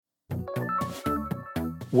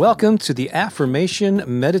Welcome to the Affirmation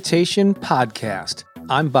Meditation Podcast.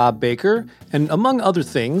 I'm Bob Baker, and among other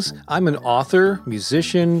things, I'm an author,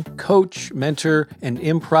 musician, coach, mentor, and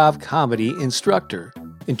improv comedy instructor.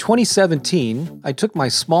 In 2017, I took my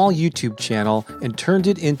small YouTube channel and turned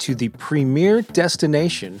it into the premier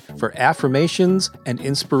destination for affirmations and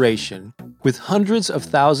inspiration, with hundreds of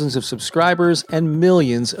thousands of subscribers and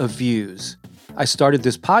millions of views. I started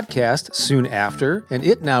this podcast soon after, and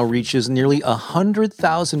it now reaches nearly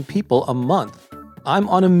 100,000 people a month. I'm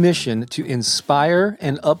on a mission to inspire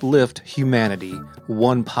and uplift humanity,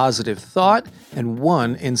 one positive thought and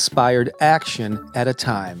one inspired action at a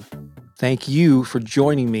time. Thank you for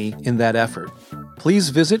joining me in that effort. Please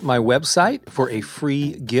visit my website for a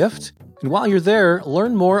free gift. And while you're there,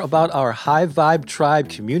 learn more about our High Vibe Tribe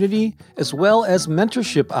community, as well as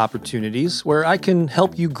mentorship opportunities where I can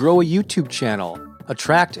help you grow a YouTube channel,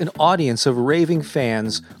 attract an audience of raving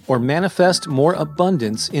fans, or manifest more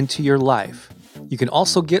abundance into your life. You can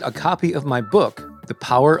also get a copy of my book, The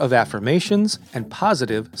Power of Affirmations and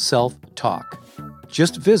Positive Self-Talk.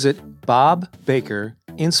 Just visit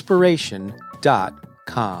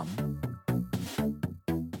bobbakerinspiration.com.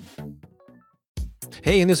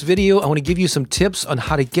 Hey, in this video, I want to give you some tips on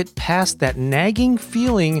how to get past that nagging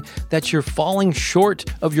feeling that you're falling short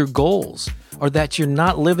of your goals or that you're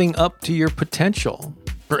not living up to your potential.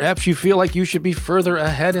 Perhaps you feel like you should be further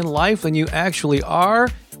ahead in life than you actually are,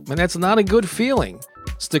 and that's not a good feeling.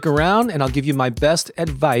 Stick around and I'll give you my best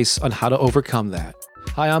advice on how to overcome that.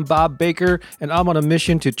 Hi, I'm Bob Baker, and I'm on a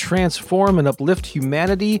mission to transform and uplift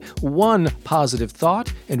humanity one positive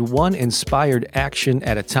thought and one inspired action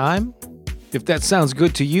at a time. If that sounds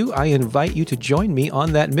good to you, I invite you to join me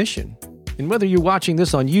on that mission. And whether you're watching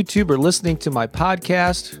this on YouTube or listening to my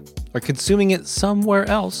podcast or consuming it somewhere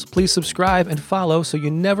else, please subscribe and follow so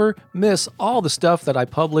you never miss all the stuff that I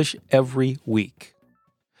publish every week.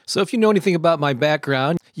 So if you know anything about my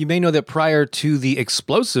background, you may know that prior to the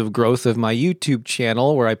explosive growth of my YouTube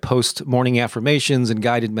channel, where I post morning affirmations and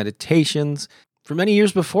guided meditations, for many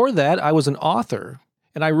years before that, I was an author.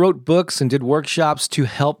 And I wrote books and did workshops to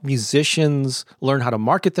help musicians learn how to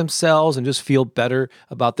market themselves and just feel better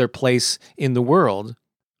about their place in the world.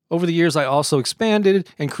 Over the years, I also expanded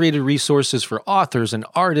and created resources for authors and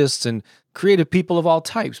artists and creative people of all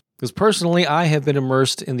types. Because personally, I have been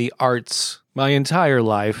immersed in the arts my entire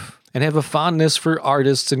life and have a fondness for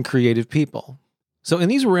artists and creative people. So in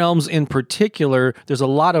these realms in particular, there's a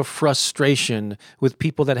lot of frustration with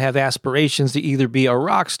people that have aspirations to either be a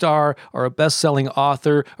rock star or a best-selling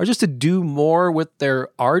author or just to do more with their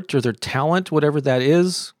art or their talent, whatever that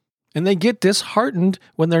is. And they get disheartened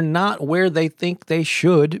when they're not where they think they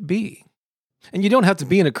should be. And you don't have to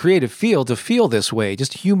be in a creative field to feel this way.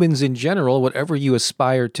 Just humans in general, whatever you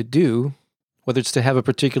aspire to do, whether it's to have a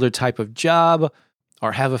particular type of job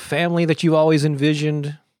or have a family that you've always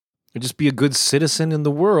envisioned, or just be a good citizen in the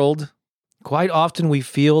world, quite often we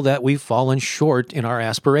feel that we've fallen short in our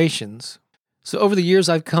aspirations. So over the years,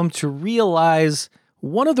 I've come to realize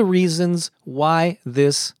one of the reasons why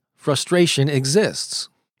this frustration exists.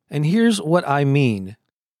 And here's what I mean.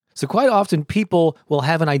 So quite often people will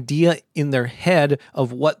have an idea in their head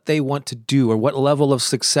of what they want to do or what level of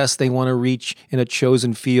success they want to reach in a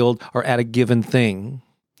chosen field or at a given thing.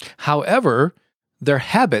 However, their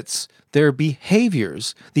habits, their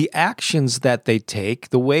behaviors, the actions that they take,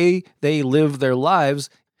 the way they live their lives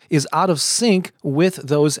is out of sync with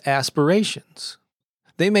those aspirations.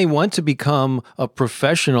 They may want to become a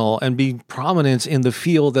professional and be prominent in the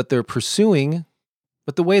field that they're pursuing,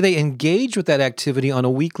 but the way they engage with that activity on a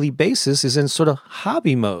weekly basis is in sort of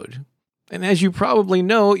hobby mode. And as you probably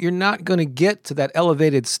know, you're not going to get to that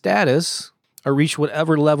elevated status or reach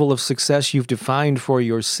whatever level of success you've defined for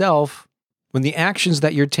yourself when the actions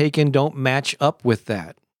that you're taking don't match up with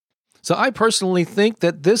that. So I personally think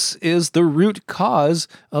that this is the root cause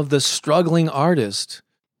of the struggling artist,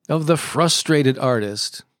 of the frustrated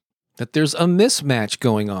artist, that there's a mismatch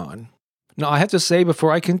going on. Now, I have to say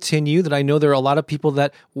before I continue that I know there are a lot of people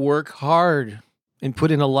that work hard and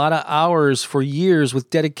put in a lot of hours for years with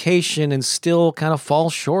dedication and still kind of fall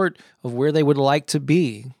short of where they would like to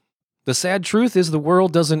be. The sad truth is the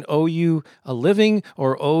world doesn't owe you a living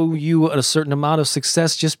or owe you a certain amount of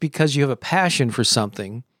success just because you have a passion for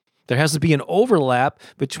something. There has to be an overlap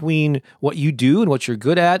between what you do and what you're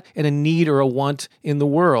good at and a need or a want in the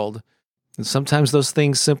world. And sometimes those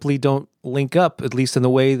things simply don't link up, at least in the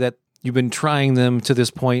way that you've been trying them to this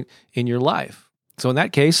point in your life. So in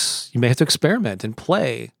that case, you may have to experiment and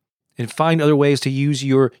play and find other ways to use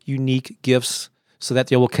your unique gifts so that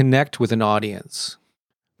they will connect with an audience.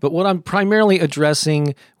 But what I'm primarily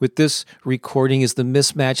addressing with this recording is the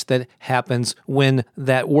mismatch that happens when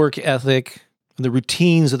that work ethic and the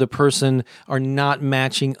routines of the person are not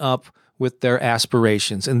matching up with their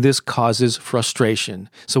aspirations. And this causes frustration.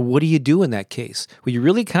 So what do you do in that case? Well, you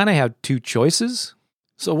really kind of have two choices.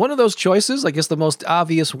 So one of those choices, I guess the most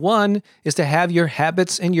obvious one, is to have your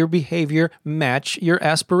habits and your behavior match your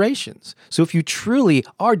aspirations. So if you truly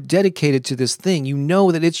are dedicated to this thing, you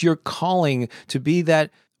know that it's your calling to be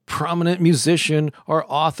that prominent musician or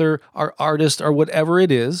author or artist or whatever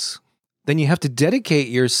it is, then you have to dedicate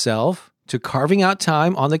yourself to carving out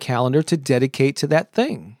time on the calendar to dedicate to that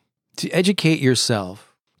thing, to educate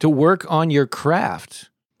yourself, to work on your craft,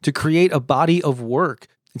 to create a body of work,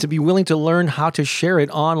 and to be willing to learn how to share it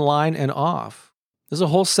online and off. There's a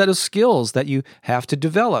whole set of skills that you have to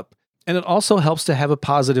develop. And it also helps to have a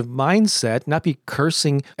positive mindset, not be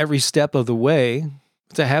cursing every step of the way,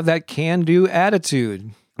 to have that can-do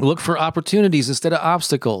attitude. Look for opportunities instead of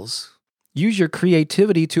obstacles. Use your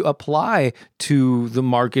creativity to apply to the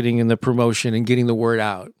marketing and the promotion and getting the word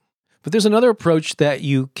out. But there's another approach that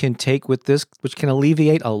you can take with this, which can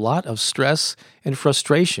alleviate a lot of stress and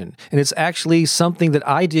frustration. And it's actually something that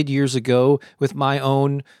I did years ago with my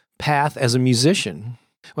own path as a musician.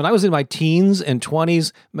 When I was in my teens and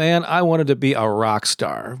 20s, man, I wanted to be a rock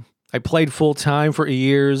star. I played full time for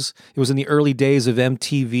years. It was in the early days of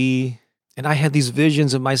MTV. And I had these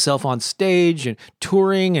visions of myself on stage and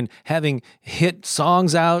touring and having hit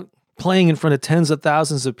songs out, playing in front of tens of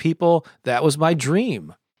thousands of people. That was my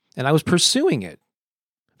dream. And I was pursuing it.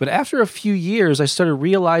 But after a few years, I started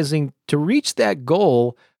realizing to reach that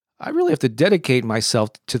goal, I really have to dedicate myself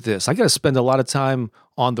to this. I got to spend a lot of time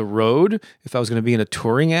on the road if I was going to be in a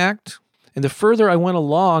touring act. And the further I went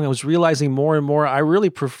along, I was realizing more and more I really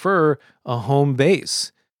prefer a home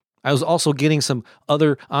base. I was also getting some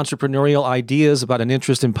other entrepreneurial ideas about an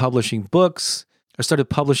interest in publishing books. I started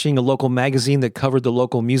publishing a local magazine that covered the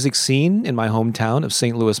local music scene in my hometown of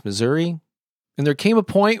St. Louis, Missouri. And there came a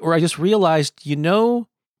point where I just realized,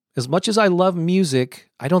 as much as I love music,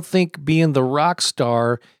 I don't think being the rock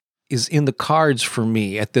star is in the cards for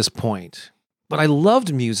me at this point. But I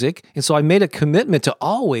loved music, and so I made a commitment to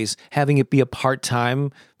always having it be a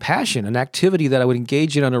part-time passion, an activity that I would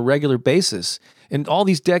engage in on a regular basis. And all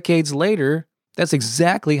these decades later, that's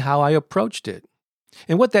exactly how I approached it.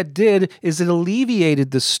 And what that did is it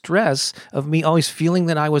alleviated the stress of me always feeling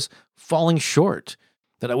that I was falling short,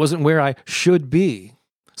 that I wasn't where I should be.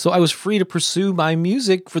 So I was free to pursue my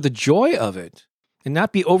music for the joy of it and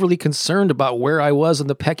not be overly concerned about where I was in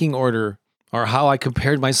the pecking order or how I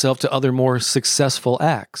compared myself to other more successful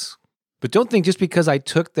acts. But don't think just because I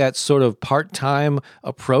took that sort of part-time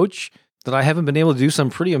approach that I haven't been able to do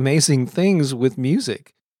some pretty amazing things with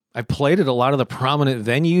music. I played at a lot of the prominent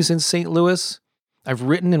venues in St. Louis. I've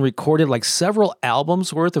written and recorded like several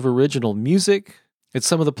albums worth of original music. At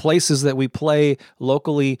some of the places that we play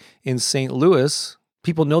locally in St. Louis,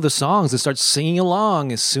 people know the songs and start singing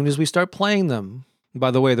along as soon as we start playing them. And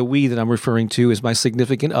by the way, the we that I'm referring to is my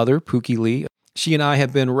significant other, Pookie Lee. She and I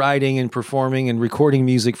have been writing and performing and recording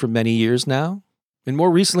music for many years now. And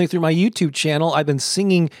more recently, through my YouTube channel, I've been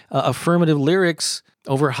singing affirmative lyrics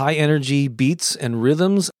over high-energy beats and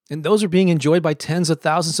rhythms, and those are being enjoyed by tens of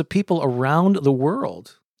thousands of people around the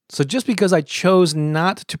world. So just because I chose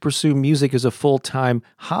not to pursue music as a full-time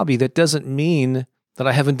hobby, that doesn't mean that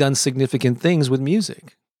I haven't done significant things with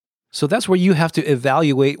music. So that's where you have to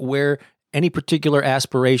evaluate where any particular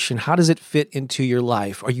aspiration, how does it fit into your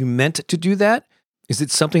life? Are you meant to do that? Is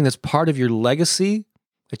it something that's part of your legacy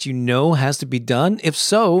that you know has to be done? If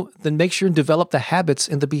so, then make sure and develop the habits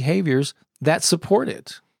and the behaviors that support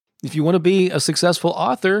it. If you want to be a successful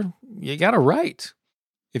author, you got to write.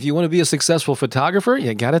 If you want to be a successful photographer,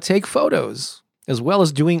 you got to take photos, as well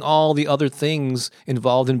as doing all the other things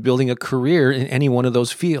involved in building a career in any one of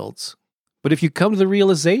those fields. But if you come to the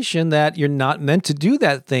realization that you're not meant to do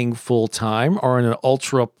that thing full-time or in an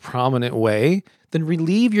ultra-prominent way, then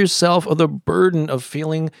relieve yourself of the burden of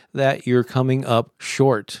feeling that you're coming up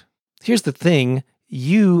short. Here's the thing.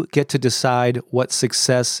 You get to decide what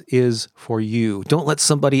success is for you. Don't let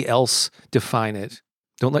somebody else define it.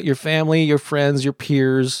 Don't let your family, your friends, your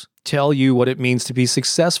peers tell you what it means to be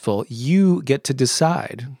successful. You get to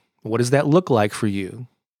decide. What does that look like for you?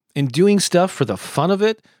 And doing stuff for the fun of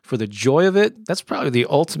it, for the joy of it, that's probably the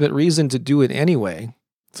ultimate reason to do it anyway.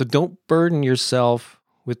 So don't burden yourself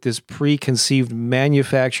with this preconceived,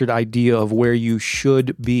 manufactured idea of where you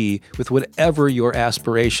should be with whatever your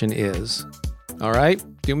aspiration is. All right?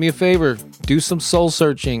 Do me a favor. Do some soul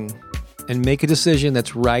searching and make a decision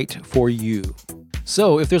that's right for you.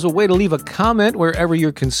 So if there's a way to leave a comment wherever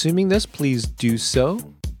you're consuming this, please do so.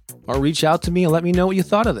 or reach out to me and let me know what you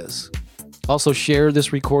thought of this. Also, share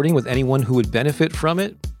this recording with anyone who would benefit from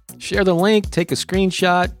it. Share the link, take a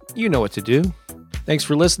screenshot. You know what to do. Thanks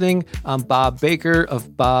for listening. I'm Bob Baker of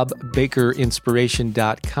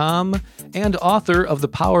BobBakerInspiration.com and author of The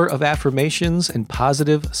Power of Affirmations and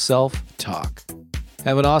Positive Self-Talk.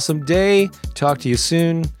 Have an awesome day. Talk to you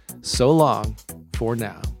soon. So long for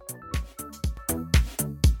now.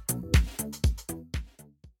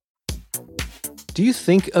 Do you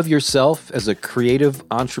think of yourself as a creative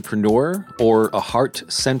entrepreneur or a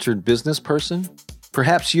heart-centered business person?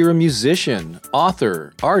 Perhaps you're a musician,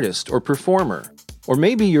 author, artist, or performer. Or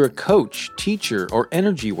maybe you're a coach, teacher, or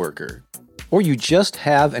energy worker. Or you just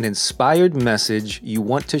have an inspired message you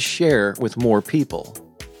want to share with more people.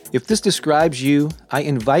 If this describes you, I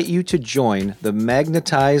invite you to join the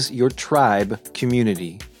Magnetize Your Tribe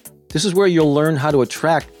community. This is where you'll learn how to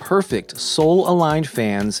attract perfect, soul-aligned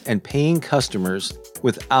fans and paying customers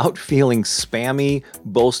without feeling spammy,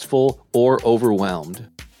 boastful, or overwhelmed.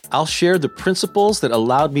 I'll share the principles that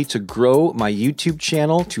allowed me to grow my YouTube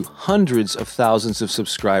channel to hundreds of thousands of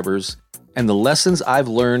subscribers and the lessons I've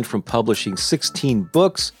learned from publishing 16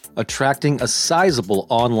 books, attracting a sizable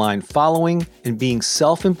online following, and being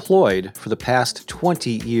self-employed for the past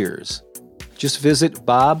 20 years. Just visit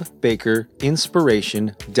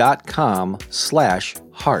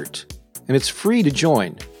bobbakerinspiration.com/heart, and it's free to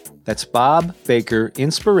join. That's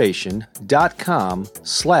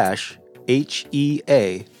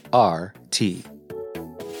bobbakerinspiration.com/HEART.